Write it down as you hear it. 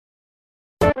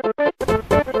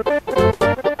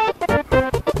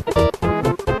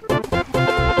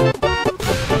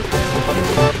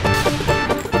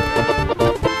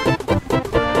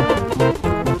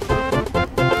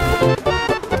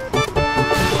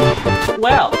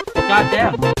well.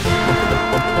 Goddamn.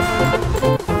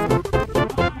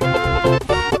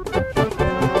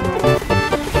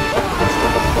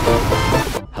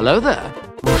 Hello there.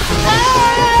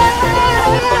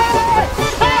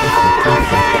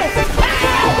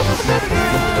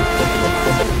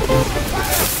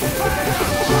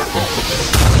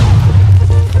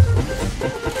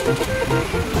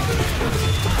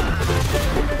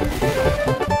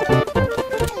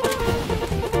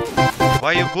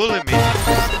 Why you bullying me?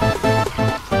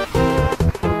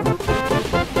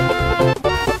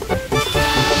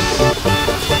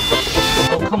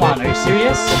 Oh, come on, are you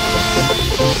serious?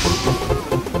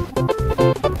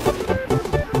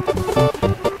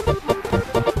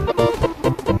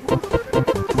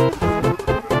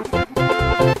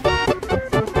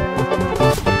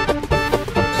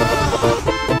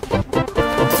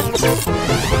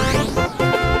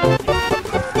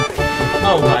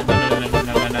 Oh god, no.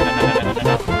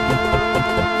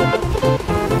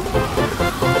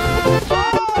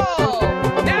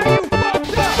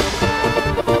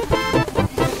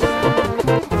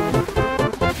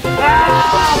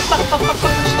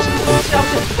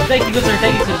 Thank you, good sir,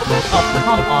 thank you, sir. Oh,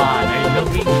 come on, are you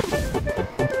joking?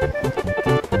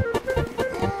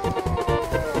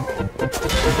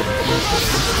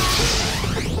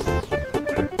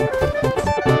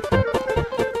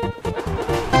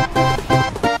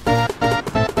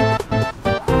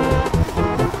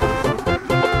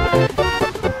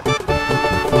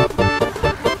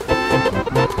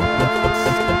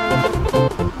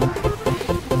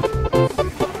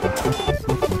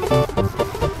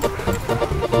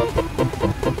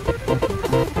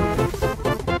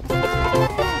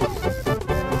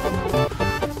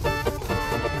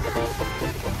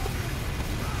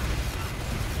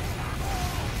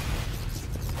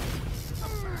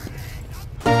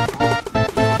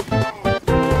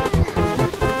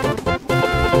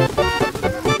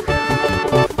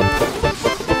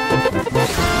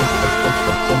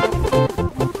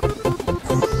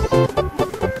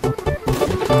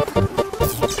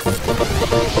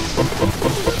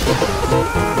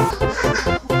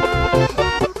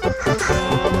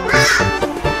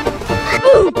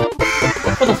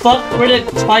 What the fuck? Where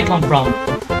did spy come from?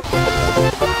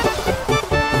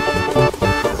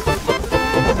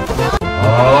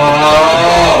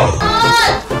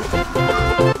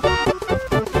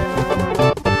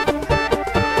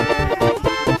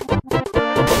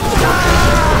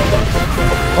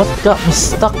 What got me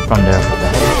stuck from there?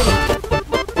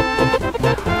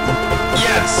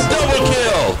 Yes! Double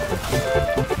kill!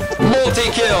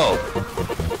 Multi-kill!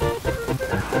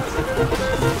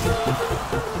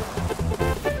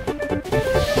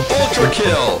 Ultra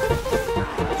kill!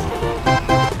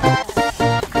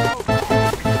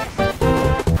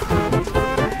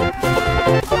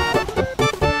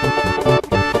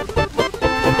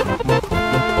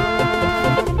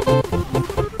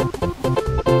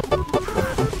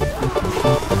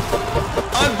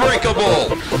 Unbreakable!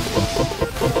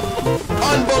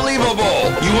 Unbelievable!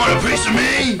 You want a piece of me?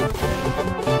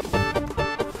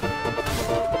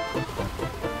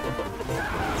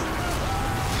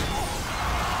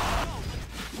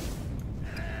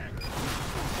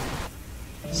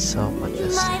 So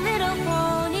majestic. My little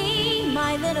pony,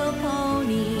 my little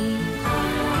pony.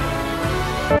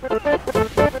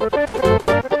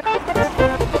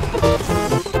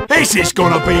 This is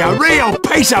gonna be a real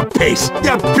piece of piss,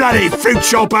 you bloody fruit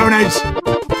shop owners!